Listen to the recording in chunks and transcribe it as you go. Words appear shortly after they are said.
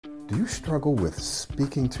Do you struggle with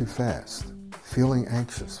speaking too fast, feeling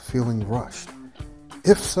anxious, feeling rushed?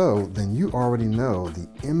 If so, then you already know the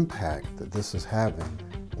impact that this is having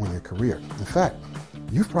on your career. In fact,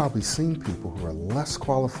 you've probably seen people who are less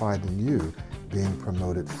qualified than you being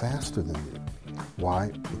promoted faster than you. Why?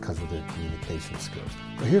 Because of their communication skills.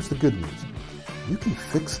 But here's the good news. You can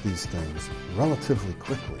fix these things relatively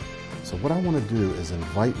quickly. So what I want to do is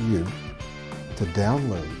invite you to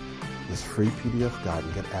download this free PDF guide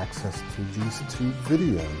and get access to these 2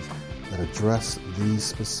 videos that address these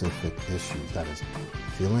specific issues. That is,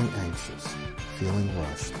 feeling anxious, feeling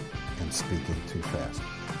rushed, and speaking too fast.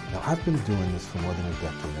 Now, I've been doing this for more than a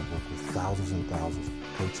decade. I've worked with thousands and thousands of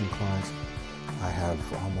coaching clients. I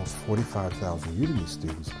have almost 45,000 Udemy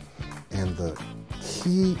students. And the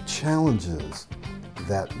key challenges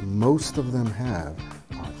that most of them have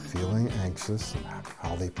are feeling anxious, and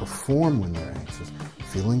how they perform when they're anxious,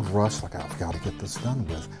 feeling rushed, like I've got to get this done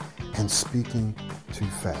with, and speaking too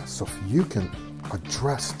fast. So if you can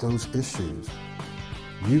address those issues,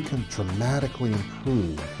 you can dramatically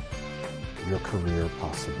improve your career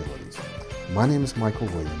possibilities. My name is Michael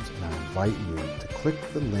Williams, and I invite you to click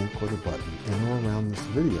the link or the button in or around this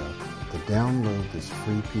video to download this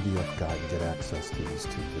free PDF guide and get access to these 2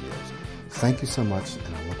 videos. Thank you so much,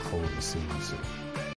 and I look forward to seeing you soon.